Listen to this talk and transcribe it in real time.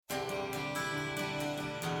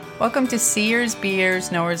Welcome to Seers,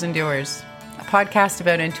 Beers, Knowers, and Doers, a podcast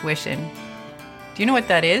about intuition. Do you know what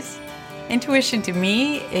that is? Intuition to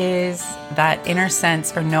me is that inner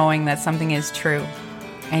sense or knowing that something is true,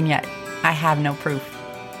 and yet I have no proof.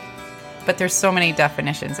 But there's so many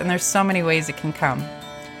definitions, and there's so many ways it can come.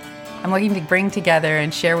 I'm looking to bring together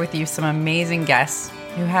and share with you some amazing guests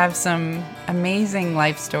who have some amazing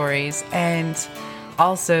life stories and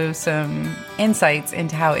also some insights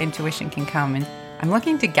into how intuition can come. And I'm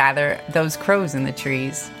looking to gather those crows in the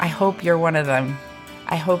trees. I hope you're one of them.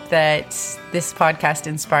 I hope that this podcast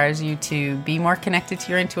inspires you to be more connected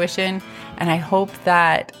to your intuition. And I hope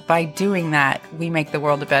that by doing that, we make the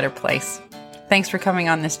world a better place. Thanks for coming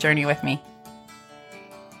on this journey with me.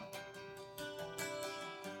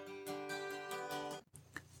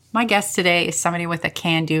 My guest today is somebody with a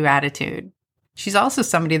can-do attitude. She's also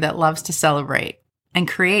somebody that loves to celebrate and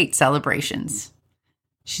create celebrations.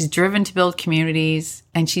 She's driven to build communities,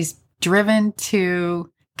 and she's driven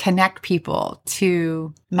to connect people,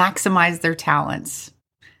 to maximize their talents.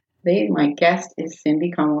 Today, my guest is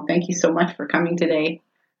Cindy Como. Thank you so much for coming today.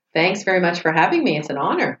 Thanks very much for having me. It's an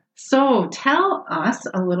honor. So tell us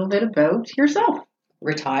a little bit about yourself.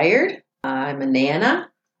 Retired. I'm a nana.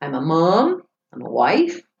 I'm a mom. I'm a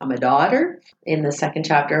wife. I'm a daughter. In the second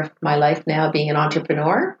chapter of my life now, being an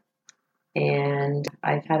entrepreneur. And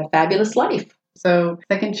I've had a fabulous life. So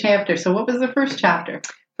second chapter. So what was the first chapter?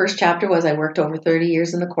 First chapter was I worked over 30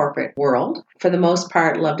 years in the corporate world. For the most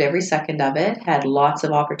part, loved every second of it. Had lots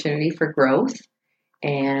of opportunity for growth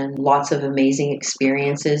and lots of amazing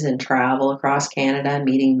experiences and travel across Canada,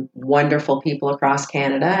 meeting wonderful people across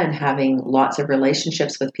Canada and having lots of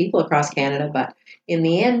relationships with people across Canada. But in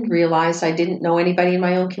the end, realized I didn't know anybody in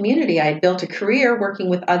my own community. I had built a career working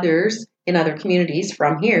with others in other communities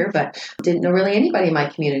from here, but didn't know really anybody in my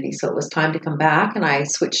community. So it was time to come back, and I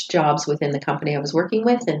switched jobs within the company I was working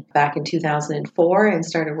with and back in 2004 and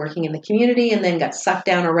started working in the community, and then got sucked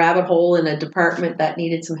down a rabbit hole in a department that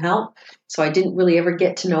needed some help. So I didn't really ever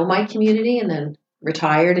get to know my community, and then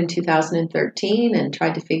retired in 2013 and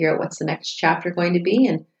tried to figure out what's the next chapter going to be,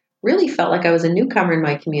 and really felt like I was a newcomer in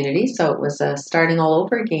my community. So it was starting all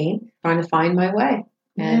over again, trying to find my way.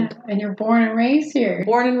 And you're born and raised here.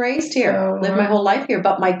 Born and raised here. So, lived my whole life here.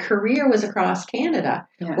 But my career was across Canada,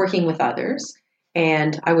 working with others.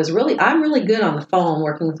 And I'm really good on the phone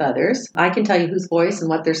working with others. I can tell you whose voice and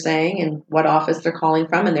what they're saying and what office they're calling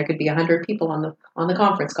from. And there could be 100 people on the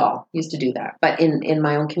conference call. Used to do that. But in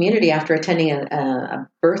my own community, after attending a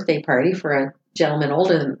birthday party for a gentleman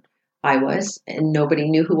older than I was, and nobody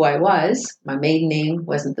knew who I was. My maiden name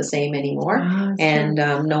wasn't the same anymore, and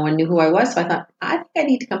no one knew who I was. So I thought, I think I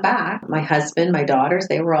need to come back. My husband, my daughters,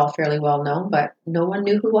 they were all fairly well known, but no one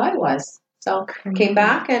knew who I was. So came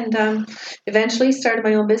back and eventually started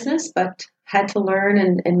my own business, but had to learn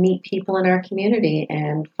and meet people in our community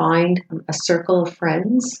and find a circle of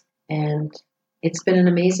friends. And it's been an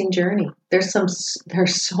amazing journey. There's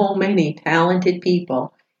so many talented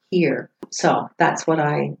people here. So that's what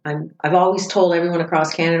I've always told everyone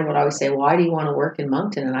across Canada. Would always say, why do you want to work in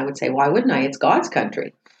Moncton? And I would say, why wouldn't I? It's God's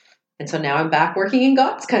country. And so now I'm back working in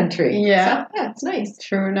God's country. Yeah. So, it's nice.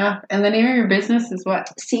 True enough. And the name of your business is what?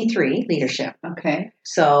 C3 Leadership. Okay.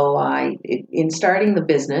 So in starting the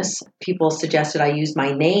business, people suggested I use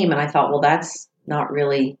my name. And I thought, well, that's not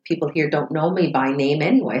really, people here don't know me by name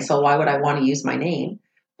anyway. So why would I want to use my name?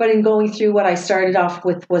 But in going through what I started off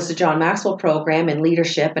with was the John Maxwell program and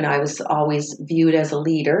leadership, and I was always viewed as a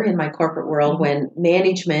leader in my corporate world when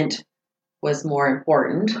management was more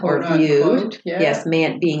important or viewed. Yes,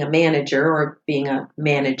 being a manager or being a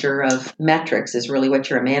manager of metrics is really what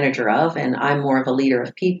you're a manager of, and I'm more of a leader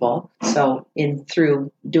of people. So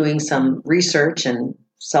through doing some research and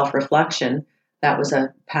self-reflection, that was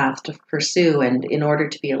a path to pursue. And in order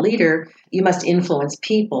to be a leader, you must influence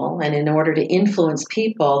people. And in order to influence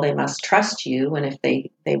people, they must trust you. And if they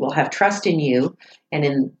will have trust in you, and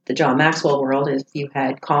in the John Maxwell world, if you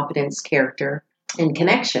had competence, character, and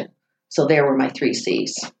connection. So there were my 3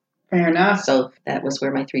 C's. Fair enough. So that was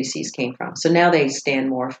where my 3 C's came from. So now they stand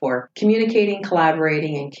more for communicating,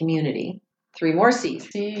 collaborating, and community. 3 more C's.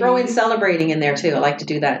 Throw in celebrating in there too. I like to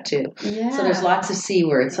do that too. Yeah. So there's lots of C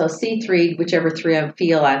words. So C3, whichever 3 I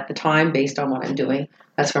feel at the time based on what I'm doing,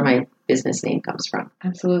 that's where my business name comes from.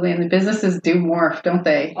 Absolutely. And the businesses do morph, don't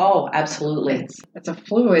they? Oh, absolutely. It's a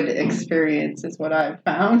fluid experience is what I've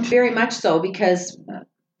found. Very much so, because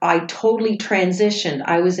I totally transitioned.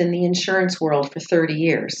 I was in the insurance world for 30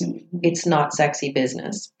 years. Mm-hmm. It's not sexy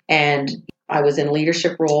business. And I was in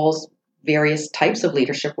leadership roles, various types of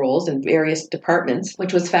leadership roles in various departments,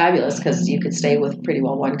 which was fabulous because you could stay with pretty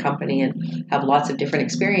well one company and have lots of different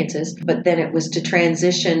experiences. But then it was to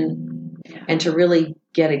transition and to really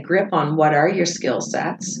get a grip on what are your skill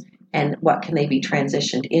sets and what can they be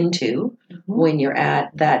transitioned into when you're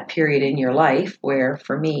at that period in your life where,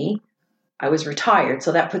 for me, I was retired,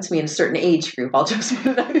 so that puts me in a certain age group. I'll just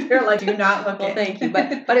put it out there, like, do not look well, thank you.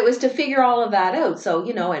 But it was to figure all of that out. So,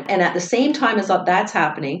 and at the same time as that's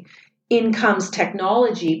happening, in comes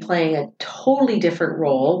technology playing a totally different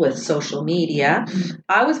role with social media.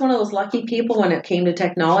 I was one of those lucky people when it came to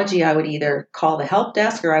technology. I would either call the help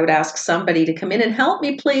desk or I would ask somebody to come in and help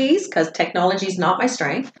me, please, because technology is not my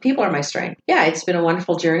strength. People are my strength. Yeah, it's been a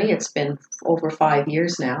wonderful journey. It's been over 5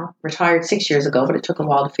 years now. Retired 6 years ago, but it took a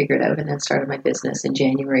while to figure it out, and then started my business in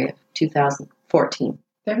January of 2014.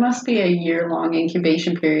 There must be a year-long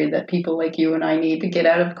incubation period that people like you and I need to get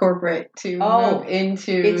out of corporate to move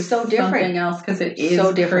into it's so different. Something else, because it is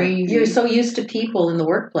so different. Crazy. You're so used to people in the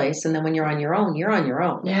workplace, and then when you're on your own, you're on your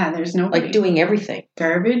own. Yeah, there's no like doing everything.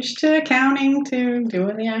 Garbage to accounting to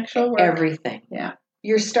doing the actual work. Everything. Yeah.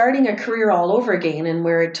 You're starting a career all over again, and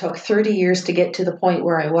where it took 30 years to get to the point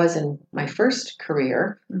where I was in my first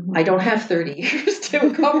career, I don't have 30 years to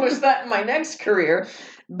accomplish that in my next career.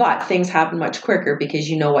 But things happen much quicker because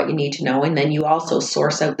you know what you need to know, and then you also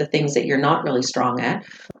source out the things that you're not really strong at.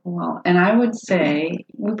 Well, and I would say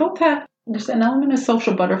we both have, there's an element of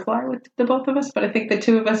social butterfly with the both of us, but I think the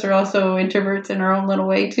two of us are also introverts in our own little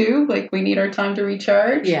way too. Like, we need our time to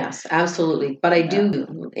recharge. Yes, absolutely. But I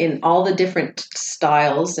do, in all the different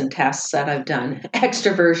styles and tests that I've done,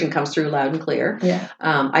 extroversion comes through loud and clear. Yeah.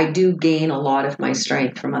 I do gain a lot of my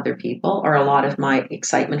strength from other people, or a lot of my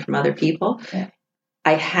excitement from other people. Yeah.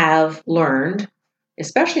 I have learned,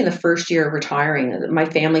 especially in the first year of retiring, my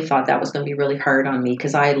family thought that was going to be really hard on me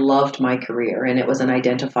because I loved my career, and it was an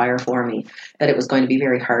identifier for me that it was going to be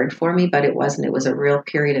very hard for me, but it wasn't. It was a real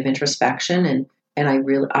period of introspection, and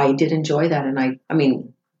I did enjoy that. And I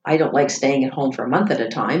mean, I don't like staying at home for a month at a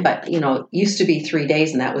time, but it used to be 3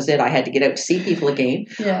 days and that was it. I had to get out to see people again.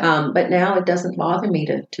 Yeah. But now it doesn't bother me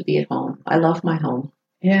to be at home. I love my home.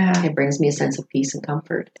 Yeah. It brings me a sense of peace and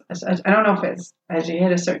comfort. I don't know if it's as you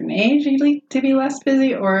hit a certain age you need to be less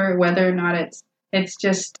busy, or whether or not it's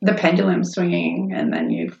just the pendulum swinging, and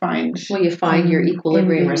then you find your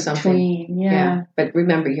equilibrium or something. Yeah. But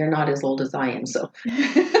remember, you're not as old as I am, so.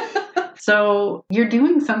 So you're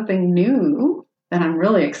doing something new that I'm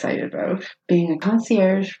really excited about, being a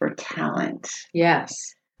concierge for talent. Yes.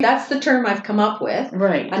 That's the term I've come up with.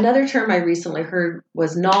 Right. Another term I recently heard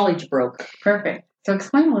was knowledge broker. Perfect. So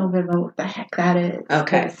explain a little bit about what the heck that is.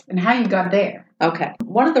 Okay. And how you got there. Okay.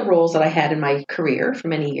 One of the roles that I had in my career for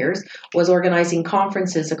many years was organizing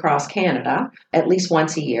conferences across Canada at least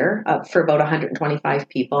once a year for about 125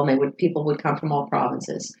 people, and people would come from all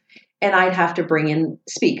provinces. And I'd have to bring in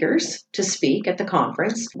speakers to speak at the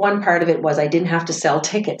conference. One part of it was I didn't have to sell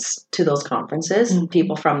tickets to those conferences. Mm-hmm.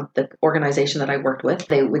 People from the organization that I worked with,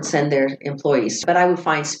 they would send their employees. But I would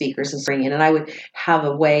find speakers and bring in, and I would have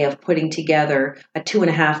a way of putting together a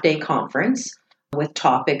 2.5-day conference with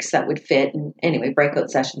topics that would fit, and anyway,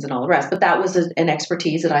 breakout sessions and all the rest. But that was an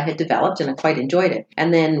expertise that I had developed, and I quite enjoyed it.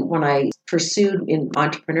 And then when I pursued an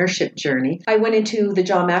entrepreneurship journey, I went into the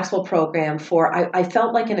John Maxwell program I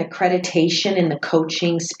felt like an accreditation in the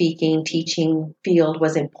coaching, speaking, teaching field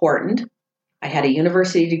was important. I had a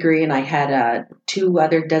university degree, and I had 2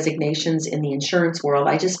 other designations in the insurance world.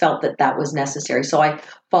 I just felt that was necessary. So I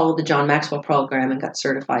followed the John Maxwell program and got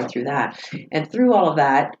certified through that. And through all of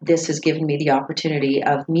that, this has given me the opportunity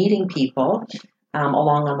of meeting people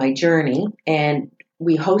along on my journey. And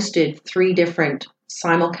we hosted 3 different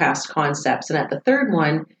simulcast concepts. And at the third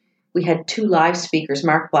one, we had 2 live speakers.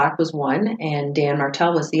 Mark Black was one, and Dan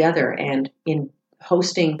Martell was the other. And in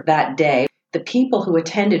hosting that day, the people who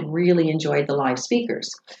attended really enjoyed the live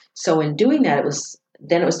speakers. So in doing that, it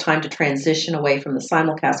was time to transition away from the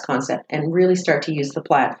simulcast concept and really start to use the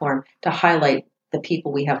platform to highlight the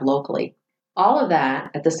people we have locally. All of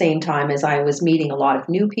that at the same time as I was meeting a lot of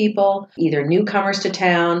new people, either newcomers to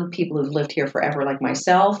town, people who've lived here forever like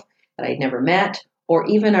myself that I'd never met, or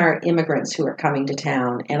even our immigrants who are coming to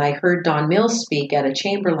town. And I heard Don Mills speak at a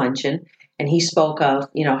chamber luncheon, and he spoke of,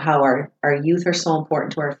 how our youth are so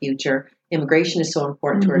important to our future. Immigration is so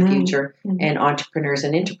important to our future, and entrepreneurs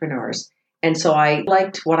and intrapreneurs. And so I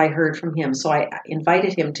liked what I heard from him. So I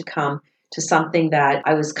invited him to come to something that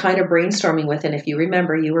I was kind of brainstorming with. And if you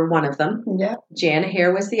remember, you were one of them. Yeah. Jana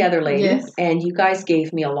Hare was the other lady. Yes. And you guys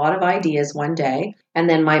gave me a lot of ideas one day. And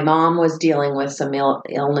then my mom was dealing with some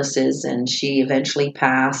illnesses, and she eventually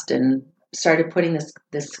passed. And started putting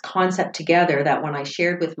this concept together that when I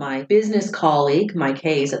shared with my business colleague, Mike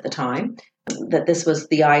Hayes at the time, that this was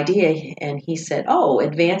the idea, and he said,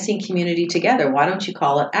 advancing community together, why don't you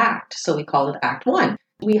call it ACT? So we called it Act One.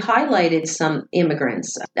 We highlighted some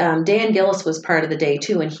immigrants. Dan Gillis was part of the day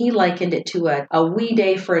too, and he likened it to a wee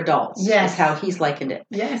day for adults. Yes. Is how he's likened it.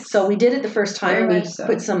 Yes. So we did it the first time. Very We much so.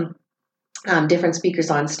 put some different speakers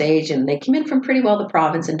on stage, and they came in from pretty well the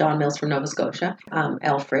province, and Don Mills from Nova Scotia,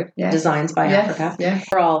 Alfred, Yes. Designs by Yes. Africa. Yes.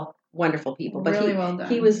 They're all wonderful people. But Really well done.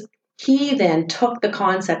 he then took the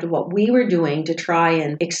concept of what we were doing to try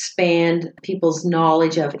and expand people's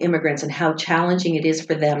knowledge of immigrants and how challenging it is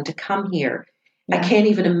for them to come here. Yeah. I can't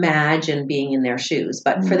even imagine being in their shoes,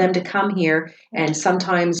 but for them to come here and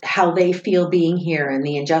sometimes how they feel being here and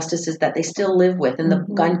the injustices that they still live with and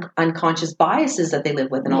the unconscious biases that they live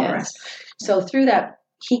with and all the rest. So through that,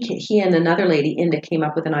 he and another lady, Inda, came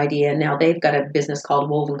up with an idea, and now they've got a business called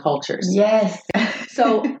Woven Cultures. Yes.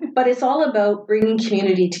 So, but it's all about bringing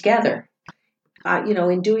community together.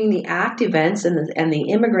 In doing the ACT events and the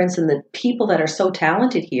immigrants and the people that are so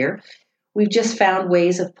talented here, we've just found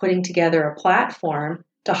ways of putting together a platform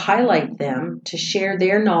to highlight them, to share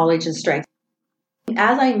their knowledge and strength.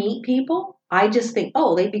 As I meet people, I just think,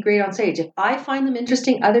 they'd be great on stage. If I find them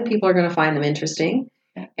interesting, other people are going to find them interesting.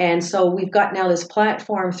 And so we've got now this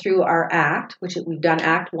platform through our ACT, which we've done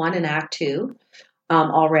Act 1 and Act 2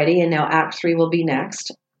 already, and now Act 3 will be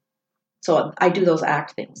next. So I do those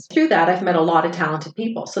ACT things. Through that, I've met a lot of talented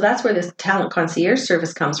people. So that's where this talent concierge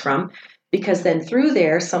service comes from, because then through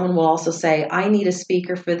there, someone will also say, I need a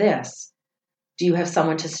speaker for this. Do you have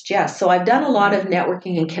someone to suggest? So I've done a lot of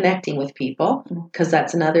networking and connecting with people, because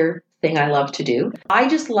that's another thing I love to do. I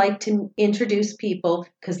just like to introduce people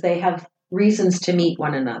because they have reasons to meet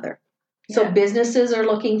one another. So businesses are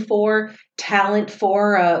looking for talent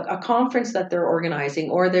for a conference that they're organizing,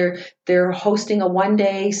 or they're hosting a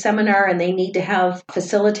one-day seminar and they need to have a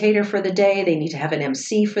facilitator for the day. They need to have an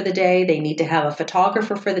MC for the day. They need to have a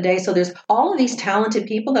photographer for the day. So there's all of these talented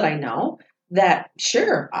people that I know that,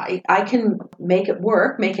 sure, I can make it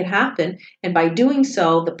work, make it happen. And by doing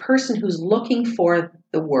so, the person who's looking for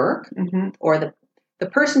the work or the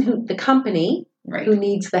person the company who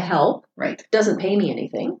needs the help doesn't pay me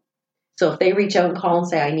anything. So if they reach out and call and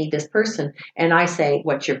say, I need this person, and I say,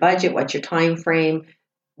 what's your budget? What's your time frame?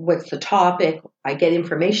 What's the topic? I get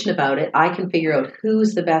information about it. I can figure out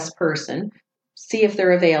who's the best person, see if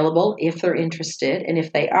they're available, if they're interested, and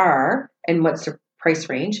if they are, and what's their price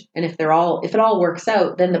range. And if it all works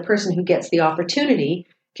out, then the person who gets the opportunity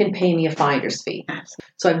can pay me a finder's fee.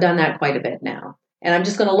 So I've done that quite a bit now. And I'm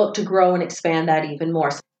just going to look to grow and expand that even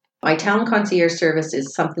more. My talent concierge service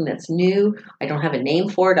is something that's new. I don't have a name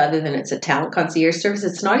for it other than it's a talent concierge service.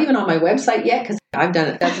 It's not even on my website yet because I've done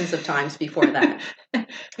it dozens of times before that.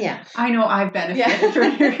 Yeah. I know I've benefited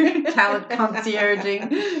from your talent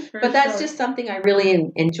concierging. But that's just something I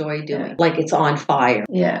really enjoy doing. Yeah. Like it's on fire.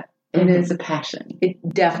 Yeah. It is a passion.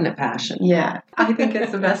 Definite passion. Yeah. I think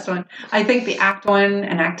it's the best one. I think the Act 1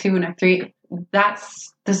 and Act 2 and Act 3,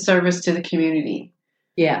 that's the service to the community.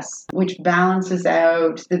 Yes. Which balances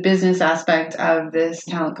out the business aspect of this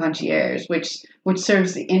talent concierge, which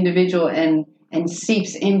serves the individual and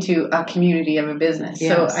seeps into a community of a business.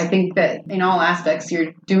 Yes. So I think that in all aspects,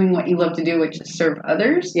 you're doing what you love to do, which is serve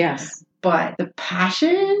others. Yes. But the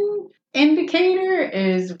passion indicator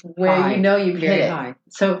is where you've hit it. High.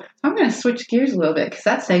 So I'm going to switch gears a little bit because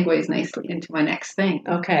that segues nicely into my next thing.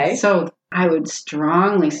 Okay. So I would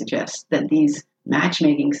strongly suggest that these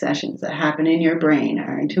matchmaking sessions that happen in your brain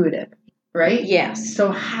are intuitive, right? Yes.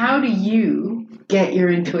 So how do you get your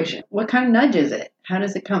intuition? What kind of nudge is it? How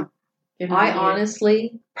does it come? I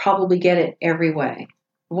honestly probably get it every way.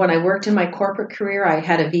 When I worked in my corporate career, I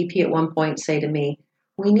had a VP at one point say to me,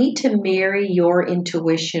 we need to marry your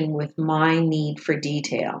intuition with my need for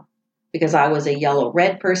detail. Because I was a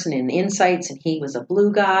yellow-red person in insights and he was a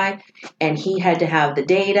blue guy and he had to have the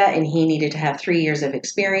data and he needed to have 3 years of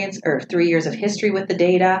experience or 3 years of history with the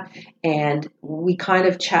data. And we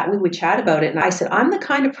would chat about it. And I said, I'm the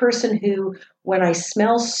kind of person who, when I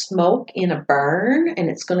smell smoke in a burn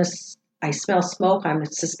and I smell smoke, I'm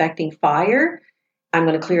suspecting fire, I'm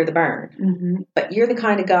going to clear the burn. Mm-hmm. But you're the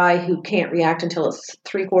kind of guy who can't react until it's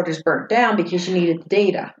 3/4 burnt down because you needed the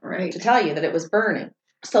data to tell you that it was burning.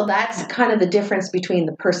 So that's kind of the difference between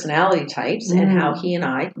the personality types and how he and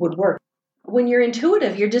I would work. When you're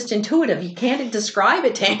intuitive, you're just intuitive. You can't describe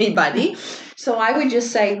it to anybody. So I would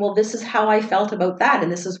just say, well, this is how I felt about that,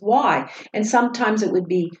 and this is why. And sometimes it would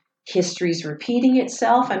be history's repeating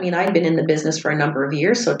itself. I mean, I'd been in the business for a number of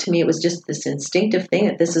years, so to me it was just this instinctive thing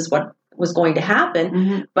that this is what was going to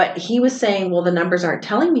happen. But he was saying, well, the numbers aren't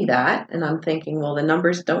telling me that. And I'm thinking, well, the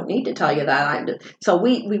numbers don't need to tell you that. So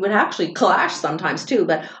we would actually clash sometimes too.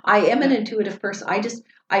 But I am an intuitive person.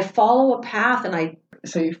 I follow a path, and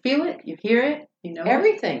so you feel it, you hear it, you know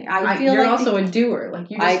everything. I feel you're like also a doer. Like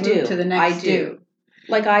you just move to the next do.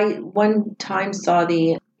 Like I one time saw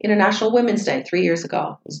the International Women's Day 3 years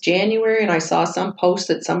ago. It was January, and I saw some post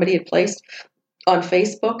that somebody had placed on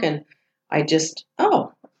Facebook, and I just,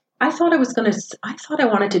 I thought I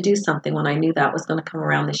wanted to do something when I knew that was going to come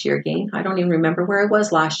around this year again. I don't even remember where I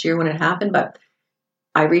was last year when it happened, but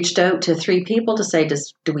I reached out to 3 people to say,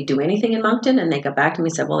 do we do anything in Moncton? And they got back to me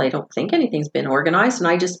and said, well, I don't think anything's been organized. And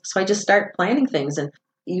I just start planning things. And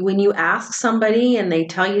when you ask somebody and they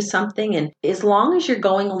tell you something, and as long as you're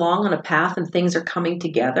going along on a path and things are coming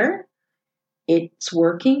together, it's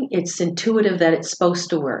working. It's intuitive that it's supposed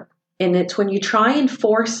to work. And it's when you try and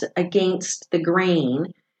force against the grain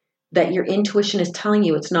that your intuition is telling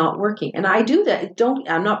you it's not working. And I do that.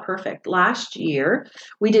 I'm not perfect. Last year,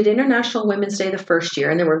 we did International Women's Day the first year,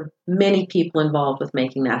 and there were many people involved with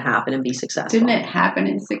making that happen and be successful. Didn't it happen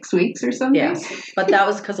in 6 weeks or something? Yes. But that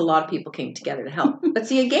was because a lot of people came together to help. But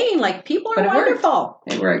see, again, like people are wonderful.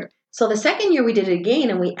 It worked. So the second year we did it again,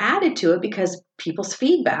 and we added to it because people's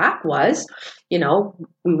feedback was, we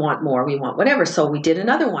want more, we want whatever. So we did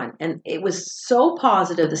another one, and it was so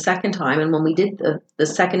positive the second time. And when we did the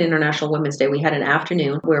second International Women's Day, we had an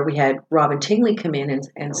afternoon where we had Robin Tingley come in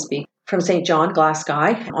and speak from St. John,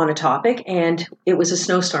 Glasgow, on a topic, and it was a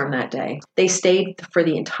snowstorm that day. They stayed for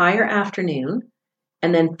the entire afternoon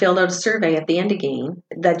and then filled out a survey at the end again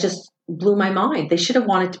that just blew my mind. They should have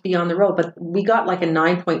wanted to be on the road, but we got like a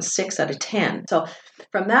 9.6 out of 10. So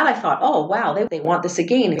from that, I thought, oh, wow, they want this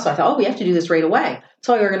again. So I thought, we have to do this right away.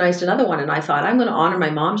 So I organized another one, and I thought, I'm going to honor my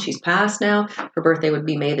mom. She's passed now. Her birthday would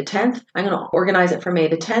be May the 10th. I'm going to organize it for May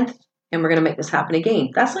the 10th, and we're going to make this happen again.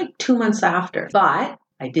 That's like 2 months after. But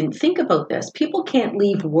I didn't think about this. People can't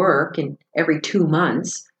leave work every 2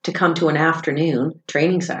 months to come to an afternoon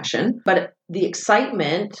training session. But the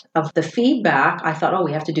excitement of the feedback, I thought,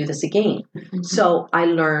 we have to do this again. Mm-hmm. So I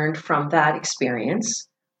learned from that experience,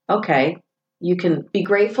 okay, you can be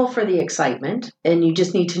grateful for the excitement, and you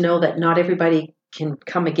just need to know that not everybody can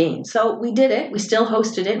come again. So we did it. We still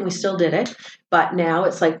hosted it, and we still did it. But now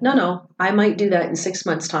it's like, no, I might do that in 6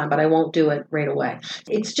 months' time, but I won't do it right away.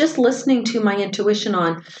 It's just listening to my intuition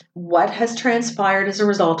on what has transpired as a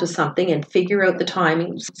result of something and figure out the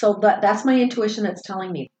timing. So that's my intuition that's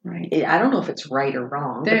telling me. Right. I don't know if it's right or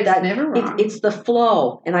wrong. There's never wrong. It's the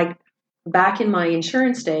flow. And back in my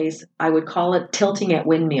insurance days, I would call it tilting at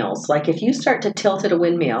windmills. Like if you start to tilt at a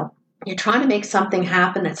windmill, you're trying to make something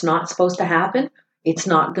happen that's not supposed to happen, it's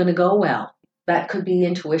not going to go well. That could be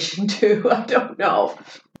intuition too. I don't know.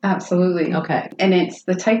 Absolutely. Okay. And it's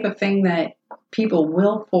the type of thing that people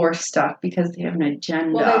will force stuff because they have an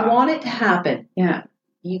agenda. Well, they want it to happen. Yeah.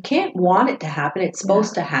 You can't want it to happen. It's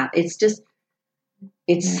supposed to happen.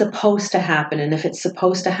 It's supposed to happen. And if it's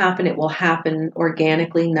supposed to happen, it will happen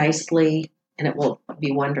organically, nicely, and it will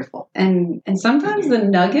be wonderful. And sometimes the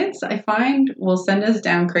nuggets, I find, will send us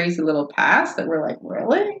down crazy little paths that we're like,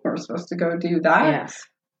 really? We're supposed to go do that? Yes.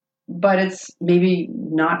 But it's maybe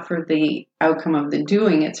not for the outcome of the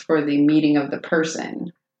doing, it's for the meeting of the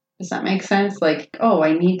person. Does that make sense? Like,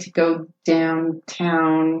 I need to go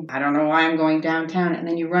downtown. I don't know why I'm going downtown. And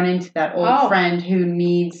then you run into that old friend who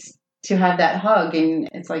needs to have that hug. And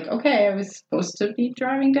it's like, okay, I was supposed to be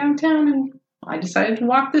driving downtown and I decided to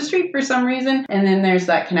walk the street for some reason. And then there's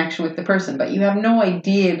that connection with the person. But you have no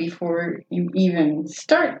idea before you even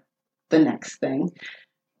start the next thing.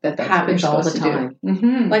 That happens all the time.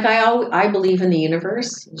 Mm-hmm. Like I believe in the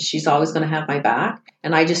universe. She's always going to have my back,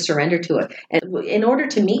 and I just surrender to it. And in order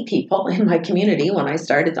to meet people in my community, when I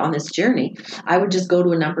started on this journey, I would just go to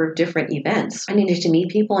a number of different events. I needed to meet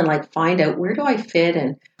people and find out where do I fit,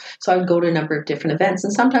 and so I would go to a number of different events.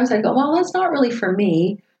 And sometimes I'd go, well, that's not really for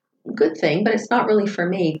me. Good thing, but it's not really for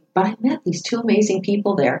me. But I met these 2 amazing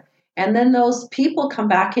people there. And then those people come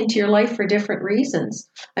back into your life for different reasons.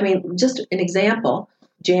 I mean, just an example.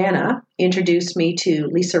 Jana introduced me to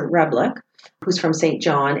Lisa Reblick, who's from St.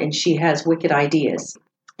 John, and she has wicked ideas.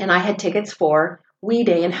 And I had tickets for Wee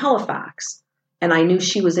Day in Halifax. And I knew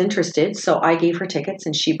she was interested, so I gave her tickets,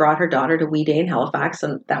 and she brought her daughter to Wee Day in Halifax,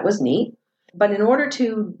 and that was neat. But in order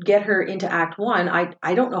to get her into Act 1,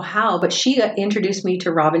 I don't know how, but she introduced me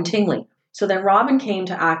to Robin Tingley. So then Robin came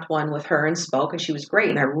to Act 1 with her and spoke, and she was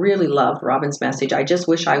great, and I really loved Robin's message. I just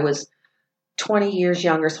wish I was 20 years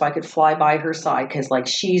younger, so I could fly by her side because, like,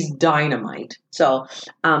 she's dynamite. So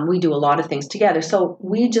we do a lot of things together. So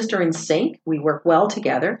we just are in sync. We work well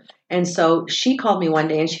together. And so she called me one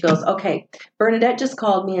day and she goes, okay, Bernadette just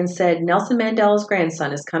called me and said, Nelson Mandela's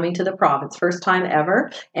grandson is coming to the province, first time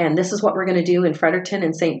ever. And this is what we're going to do in Fredericton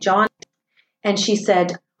and St. John. And she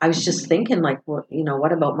said, I was just thinking, like, well, you know,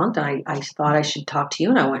 what about Moncton? I thought I should talk to you.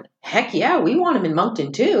 And I went, heck yeah, we want him in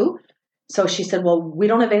Moncton too. So she said, well, we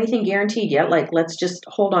don't have anything guaranteed yet. Like, let's just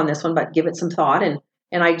hold on this one, but give it some thought. And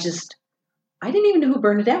I didn't even know who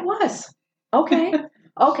Bernadette was. Okay.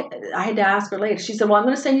 Okay. I had to ask her later. She said, well, I'm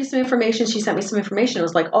going to send you some information. She sent me some information. It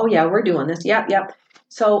was like, oh yeah, we're doing this. Yep.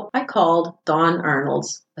 So I called Don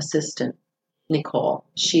Arnold's assistant, Nicole.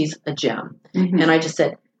 She's a gem. Mm-hmm. And I just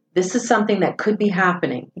said, this is something that could be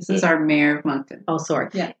happening. This is our mayor of Moncton. Oh, sorry.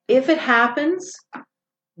 Yeah. If it happens,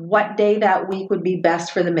 what day that week would be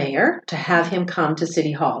best for the mayor to have him come to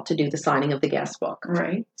City Hall to do the signing of the guest book?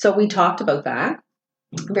 Right. So we talked about that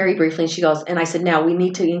very briefly. And she goes, and I said, now we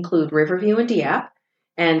need to include Riverview and Dieppe.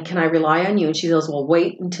 And can I rely on you? And she goes, well,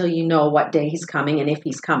 wait until you know what day he's coming and if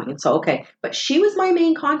he's coming. And so, okay. But she was my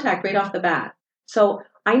main contact right off the bat. So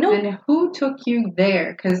I know. And who took you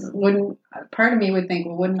there? Because part of me would think,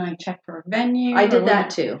 well, wouldn't I check for a venue? I did that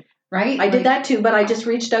too. Right? I did that too, but I just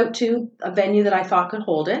reached out to a venue that I thought could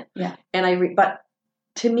hold it. Yeah. And but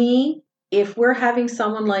to me, if we're having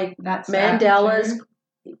someone like Mandela's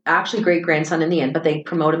actually great-grandson in the end, but they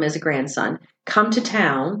promote him as a grandson, come to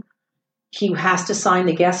town, he has to sign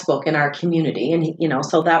the guest book in our community. And, you know,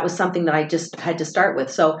 so that was something that I just had to start with.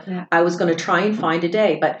 So I was going to try and find a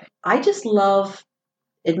day, but I just love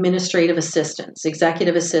administrative assistants,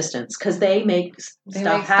 executive assistants, because they make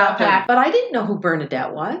stuff happen. But I didn't know who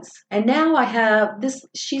Bernadette was. And now I have this,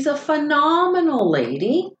 she's a phenomenal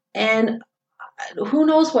lady. And who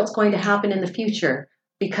knows what's going to happen in the future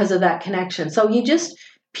because of that connection. So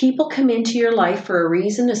people come into your life for a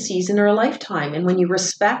reason, a season, or a lifetime. And when you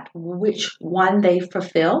respect which one they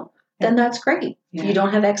fulfill, then that's great. Yeah. You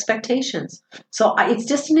don't have expectations. So it's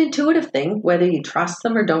just an intuitive thing, whether you trust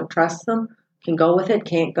them or don't trust them. Can go with it,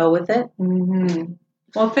 can't go with it. Mm-hmm.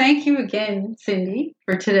 Well, thank you again, Cindy,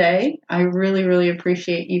 for today. I really, really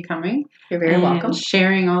appreciate you coming. You're very welcome.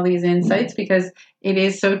 Sharing all these insights, because it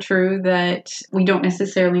is so true that we don't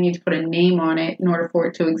necessarily need to put a name on it in order for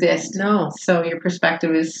it to exist. No. So your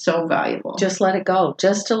perspective is so valuable. Just let it go.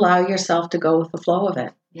 Just allow yourself to go with the flow of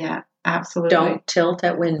it. Yeah, absolutely. Don't tilt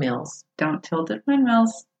at windmills. Don't tilt at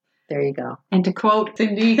windmills. There you go. And to quote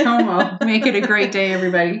Cindy Como, make it a great day,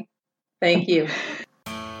 everybody. Thank you.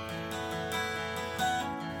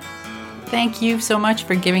 Thank you so much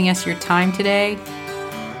for giving us your time today.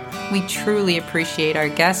 We truly appreciate our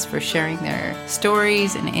guests for sharing their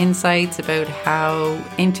stories and insights about how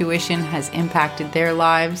intuition has impacted their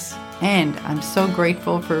lives. And I'm so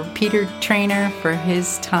grateful for Peter Trainer for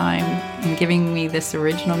his time and giving me this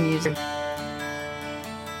original music.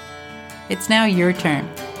 It's now your turn.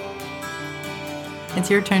 It's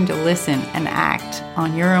your turn to listen and act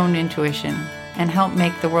on your own intuition and help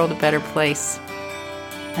make the world a better place.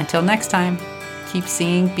 Until next time, keep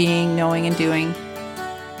seeing, being, knowing, and doing.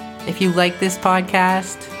 If you like this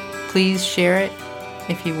podcast, please share it.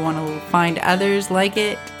 If you want to find others like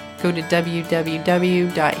it, go to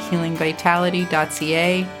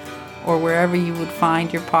www.healingvitality.ca or wherever you would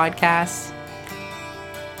find your podcasts.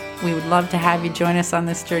 We would love to have you join us on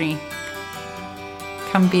this journey.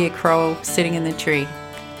 Come be a crow sitting in the tree.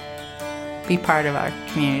 Be part of our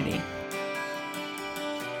community.